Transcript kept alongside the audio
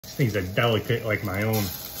things are delicate like my own.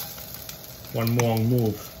 One wrong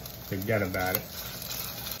move, forget about it.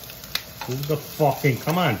 Move the fucking,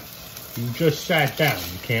 come on. You just sat down,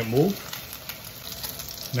 you can't move?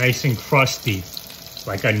 Nice and crusty,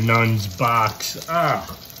 like a nun's box. Ah,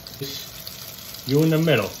 you in the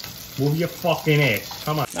middle. Move your fucking ass,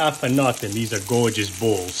 come on. Not for nothing, these are gorgeous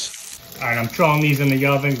balls. All right, I'm throwing these in the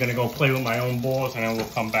oven, gonna go play with my own balls, and then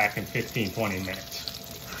we'll come back in 15, 20 minutes.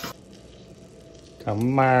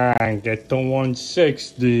 Come on, get to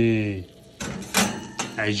 160.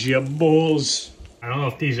 As your balls. I don't know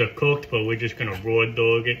if these are cooked, but we're just gonna raw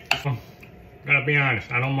dog it. Gotta be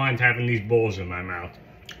honest, I don't mind having these balls in my mouth.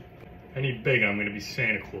 Any bigger, I'm gonna be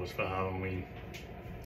Santa Claus for Halloween.